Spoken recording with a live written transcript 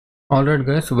Alright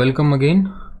guys, welcome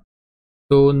again.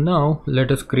 So now let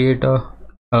us create a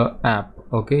app.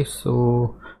 Okay,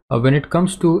 so when it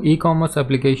comes to e-commerce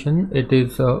application, it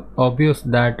is obvious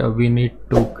that we need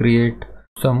to create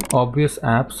some obvious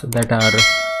apps that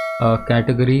are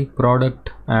category, product,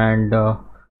 and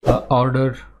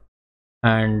order.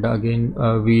 And again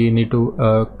we need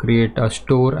to create a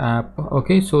store app.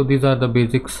 Okay, so these are the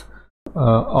basics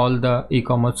all the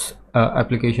e-commerce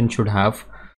application should have.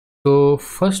 So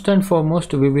first and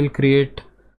foremost we will create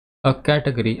a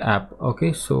category app.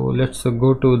 Okay, so let's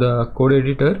go to the code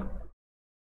editor.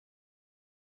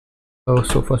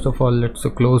 So first of all, let's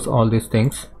close all these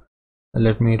things.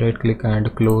 Let me right click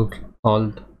and close all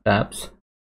the tabs.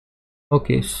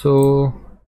 Okay, so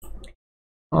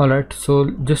all right,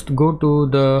 so just go to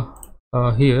the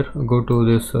here, go to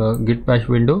this git bash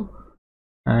window,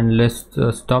 and let's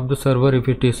stop the server if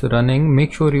it is running.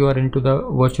 Make sure you are into the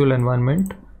virtual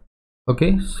environment.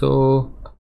 Okay, so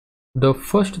the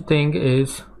first thing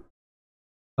is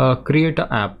create an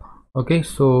app. Okay,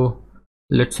 so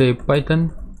let's say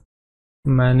python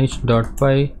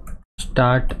manage.py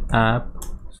start app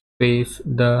space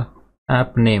the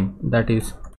app name, that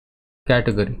is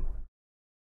category.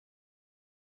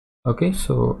 Okay,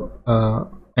 so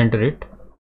enter it.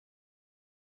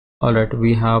 All right,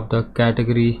 we have the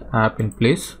category app in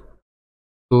place.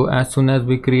 So as soon as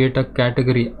we create a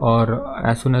category, or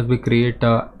as soon as we create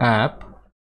a app,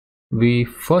 we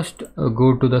first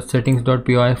go to the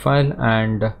settings.py file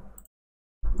and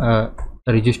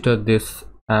register this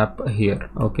app here.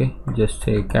 Okay, just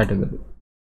say category.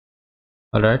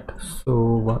 All right,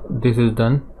 so this is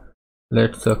done.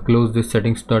 Let's close this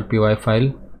settings.py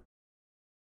file.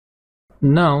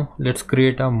 Now let's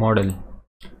create a model.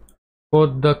 For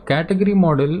the category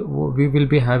model, we will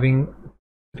be having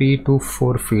 3 to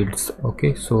 4 fields.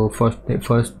 Okay, so first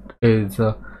is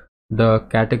the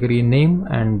category name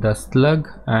and the slug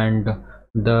and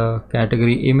the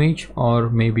category image, or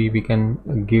maybe we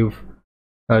can give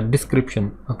a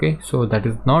description. Okay, so that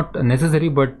is not necessary,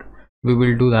 but we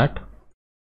will do that.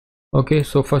 Okay,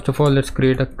 so first of all, let's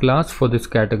create a class for this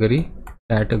category.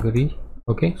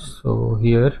 Okay, so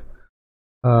here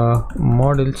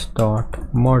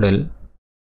models.model.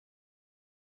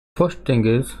 First thing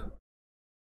is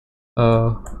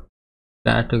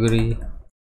category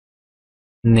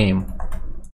name.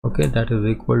 Okay, that is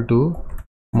equal to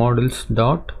models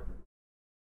dot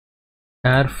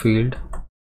char field.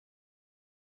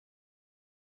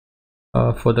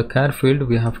 For the char field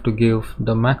we have to give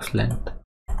the max length,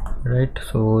 right?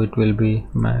 So it will be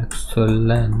max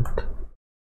length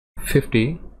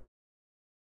 50,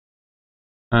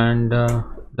 and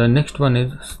the next one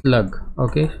is slug.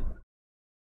 Okay,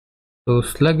 so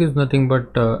slug is nothing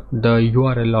but the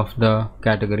URL of the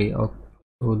category. Okay,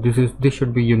 so this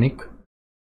should be unique.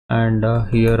 And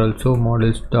here also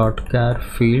models dot char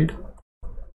field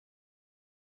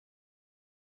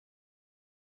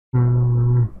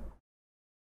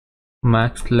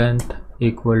max length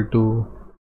equal to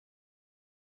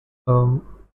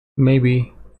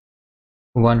maybe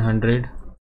 100,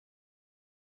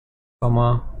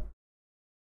 comma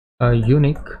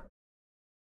unique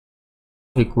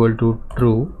equal to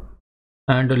true,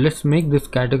 and let's make this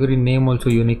category name also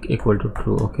unique equal to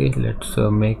true. Okay, let's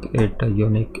make it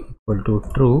unique equal to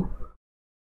true.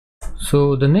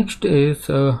 So the next is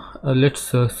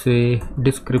let's say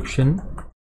description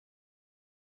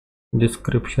is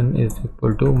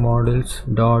equal to models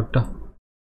dot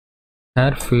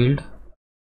char field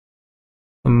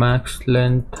max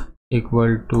length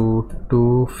equal to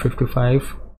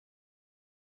 255,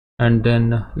 and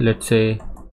then let's say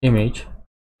image,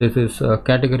 this is a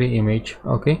category image.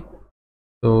 Okay,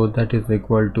 so that is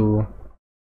equal to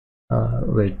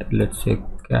let's say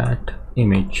cat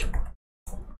image.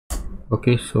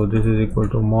 Okay, so this is equal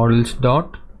to models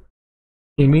dot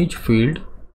image field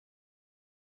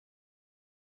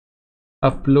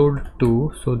upload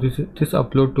to. So this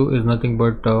upload to is nothing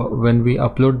but when we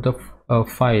upload the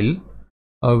file,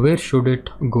 where should it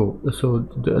go? So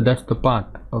that's the path.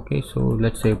 Okay, so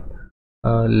let's say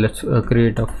let's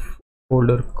create a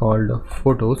folder called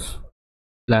photos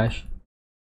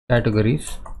 /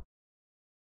 categories.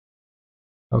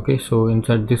 Okay, so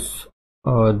inside this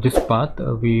this path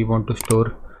we want to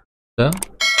store the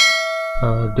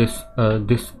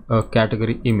this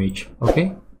category image.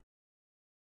 Okay,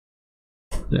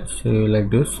 let's say like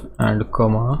this, and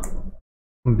comma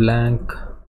blank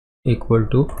equal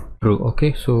to true.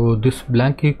 Okay, so this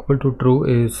blank equal to true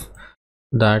is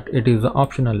that it is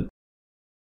optional.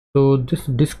 So this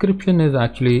description is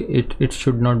actually it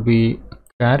should not be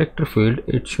character field,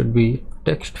 it should be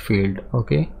text field.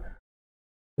 Okay,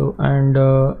 So and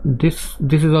this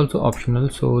is also optional,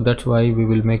 so that's why we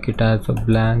will make it as a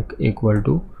blank equal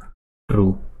to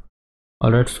true.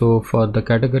 Alright, so for the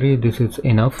category this is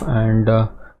enough, and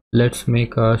let's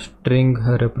make a string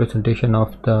representation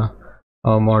of the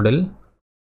model.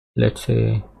 Let's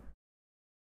say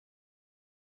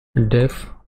def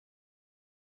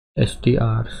str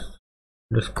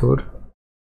underscore.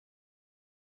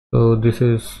 So this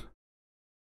is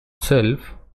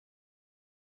self,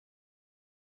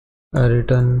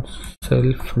 return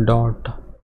self dot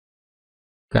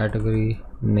category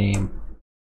name.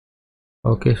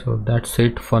 Okay, so that's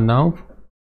it for now.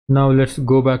 Now let's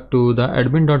go back to the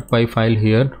admin.py file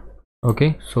here.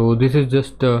 Okay, so this is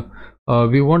just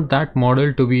we want that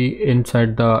model to be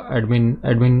inside the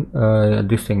admin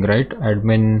this thing, right?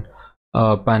 Admin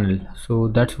panel. So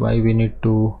that's why we need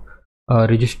to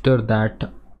register that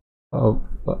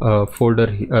folder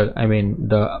I mean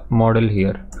the model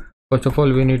here. First of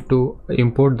all, we need to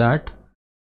import that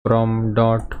from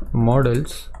dot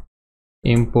models,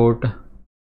 import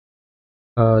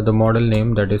the model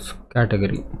name, that is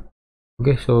category.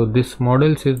 Okay, so this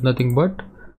models is nothing but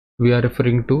we are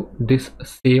referring to this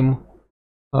same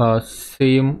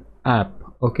app.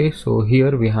 Okay, so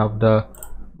here we have the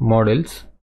models,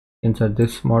 inside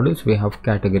this models we have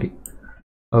category.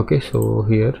 Okay, so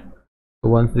here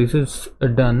once this is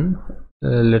done,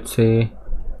 let's say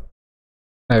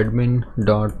admin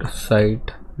dot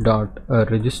site dot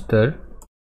register.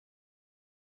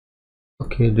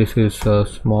 Okay, this is a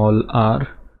small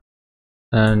r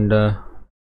and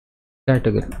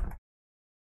category.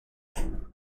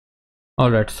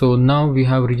 Alright, so now we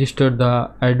have registered the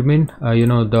admin,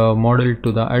 the model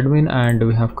to the admin, and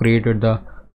we have created the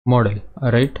model.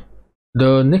 Alright,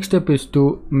 the next step is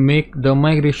to make the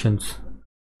migrations.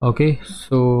 Okay,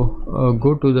 so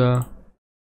go to the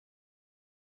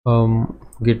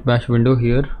git bash window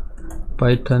here,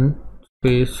 python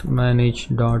space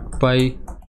manage.py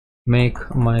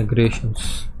make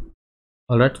migrations.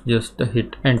 Alright, just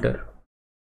hit enter.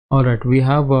 Alright, we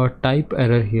have a type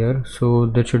error here, so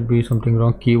there should be something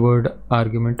wrong. Keyword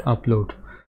argument upload,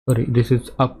 sorry, this is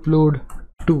upload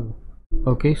to.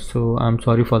 Okay, so I'm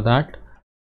sorry for that,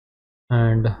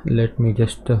 and let me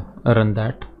just run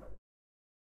that.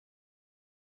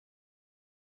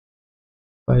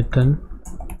 Python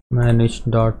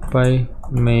manage.py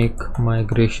make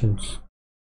migrations.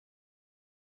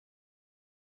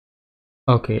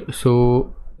 Okay,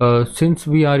 so since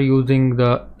we are using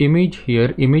the image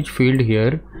here, image field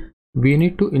here, we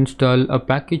need to install a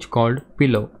package called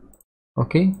pillow.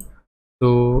 Okay,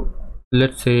 so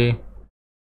let's say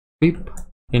pip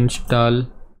install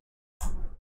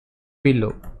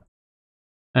pillow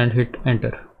and hit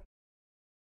enter.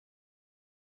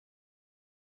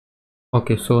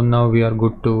 Okay, so now we are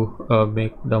good to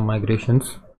make the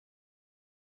migrations.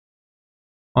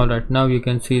 Alright, now you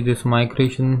can see this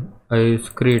migration is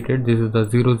created. This is the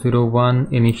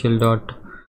 001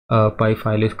 initial.py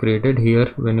file is created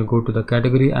here. When you go to the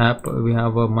category app, we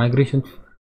have a migration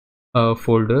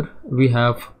folder. We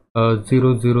have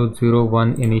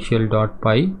 0001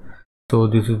 initial.py. So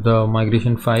this is the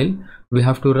migration file. We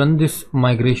have to run this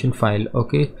migration file.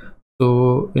 Okay,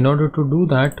 so in order to do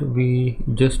that, we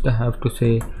just have to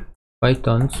say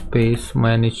python space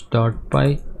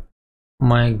manage.py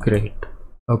migrate.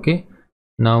 Okay,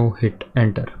 now hit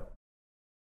enter.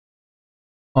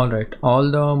 Alright,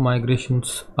 all the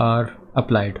migrations are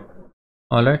applied.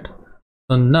 Alright,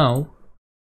 so now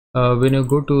when you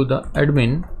go to the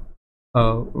admin,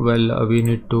 we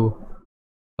need to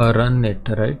run it,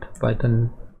 right?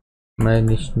 Python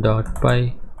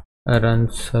manage.py run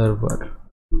server.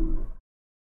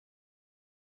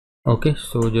 Okay,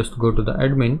 so just go to the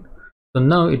admin. So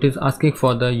now it is asking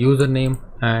for the username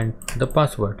and the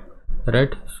password,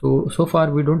 right? So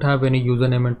far we don't have any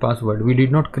username and password, we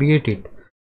did not create it.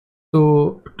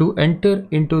 So to enter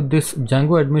into this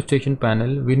Django administration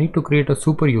panel, we need to create a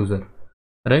super user,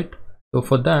 right? So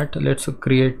for that, let's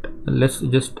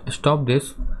just stop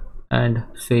this and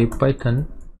say Python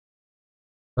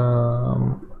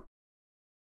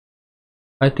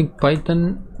I think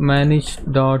Python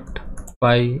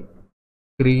manage.py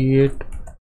create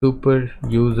super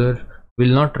user will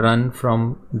not run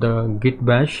from the git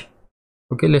bash.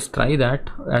 Okay, let's try that.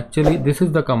 Actually, this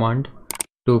is the command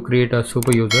to create a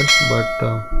super user, but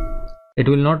it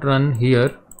will not run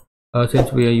here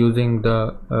since we are using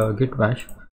the git bash.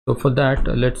 So for that,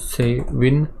 let's say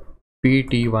win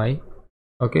pty.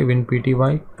 Okay, win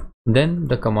pty, then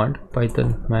the command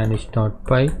python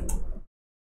manage.py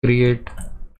create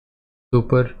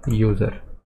super user.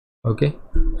 Okay,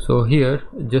 so here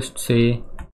just say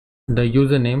the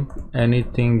username,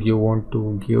 anything you want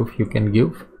to give, you can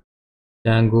give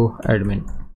Django admin.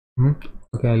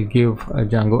 Okay, I'll give a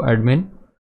Django admin,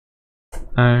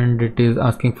 and it is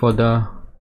asking for the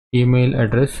email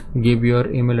address. Give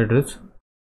your email address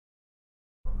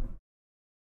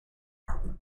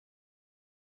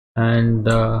and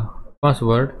the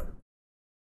password.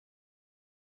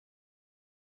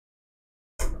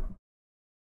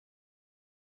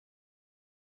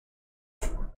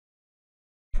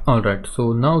 Alright,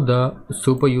 so now the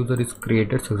super user is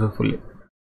created successfully.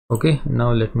 Okay,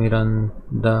 now let me run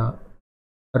the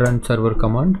run server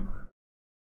command.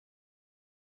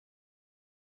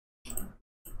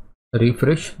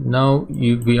 Refresh. Now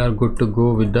we are good to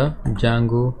go with the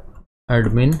Django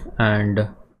admin and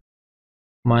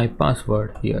my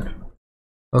password here.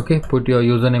 Okay, put your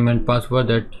username and password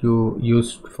that you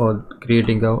used for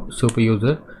creating a super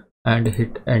user and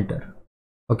hit enter.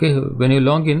 Okay, when you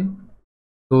log in,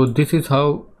 so this is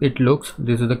how it looks.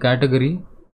 This is the category.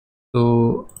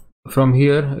 So from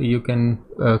here you can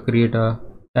create a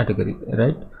category,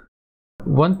 right?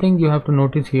 One thing you have to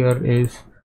notice here is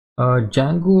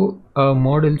Django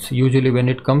models, usually when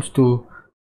it comes to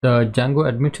the Django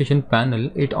administration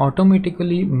panel, it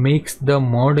automatically makes the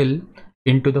model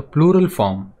into the plural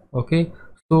form. Okay,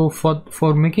 so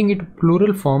for making it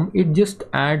plural form, it just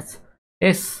adds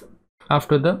s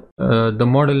after the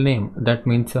model name. That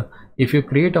means if you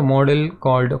create a model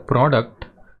called product,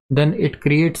 then it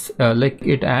creates like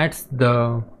it adds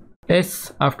the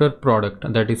s after product,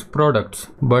 that is products.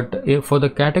 But if for the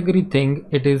category thing,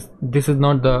 this is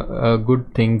not the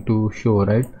good thing to show,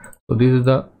 right? So this is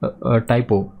the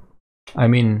typo. I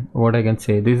mean, what I can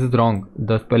say, this is wrong,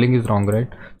 the spelling is wrong, right?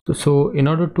 So in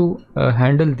order to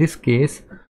handle this case,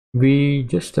 we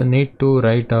just need to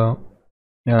write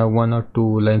one or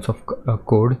two lines of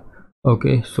code.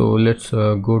 Okay, so let's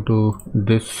go to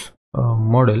this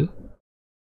model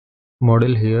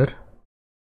here.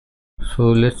 So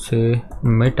let's say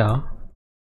meta.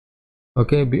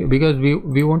 Okay, because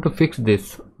we want to fix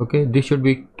this. Okay, this should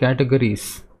be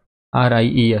categories,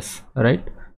 RIES, right?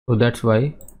 So that's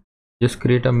why just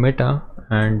create a meta,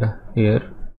 and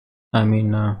here I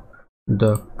mean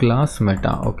the class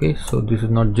meta. Okay, so this is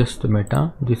not just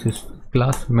meta, this is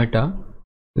class meta.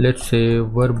 Let's say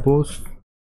verbose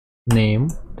name,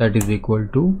 that is equal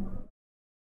to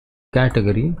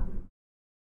category.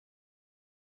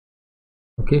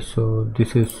 Okay, so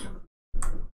this is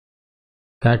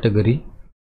category,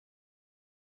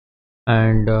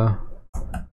 and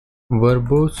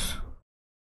verbose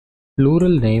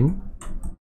plural name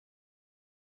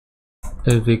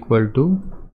is equal to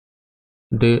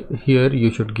here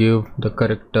you should give the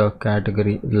correct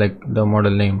category, like the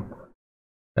model name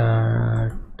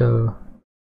categories,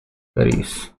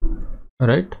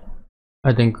 right?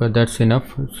 I think that's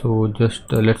enough. So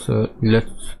just let's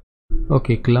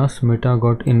okay, class meta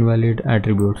got invalid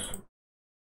attributes.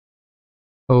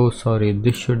 Oh sorry,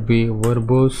 this should be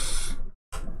verbose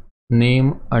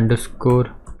name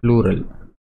underscore plural.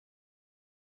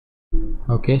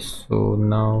 Okay, so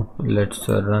now let's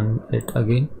run it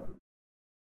again.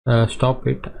 Stop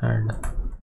it and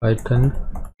python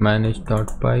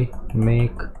manage.py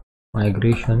make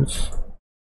migrations.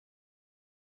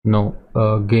 No,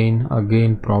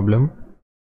 again problem.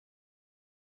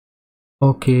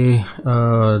 Okay,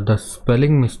 the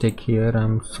spelling mistake here,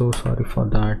 I'm so sorry for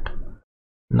that.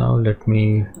 Now let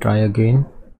me try again.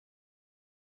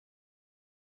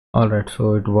 Alright,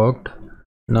 so it worked.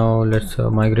 Now let's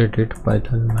migrate it.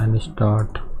 Python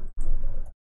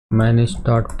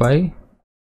manage.py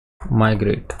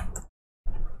migrate.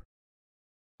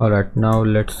 Alright, now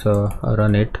let's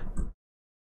run it.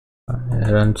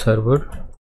 Run server.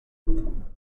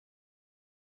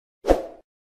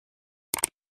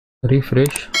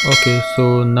 Refresh. Okay,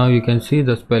 so now you can see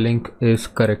the spelling is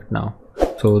correct now.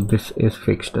 So this is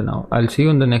fixed now. I'll see you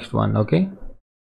in the next one. Okay.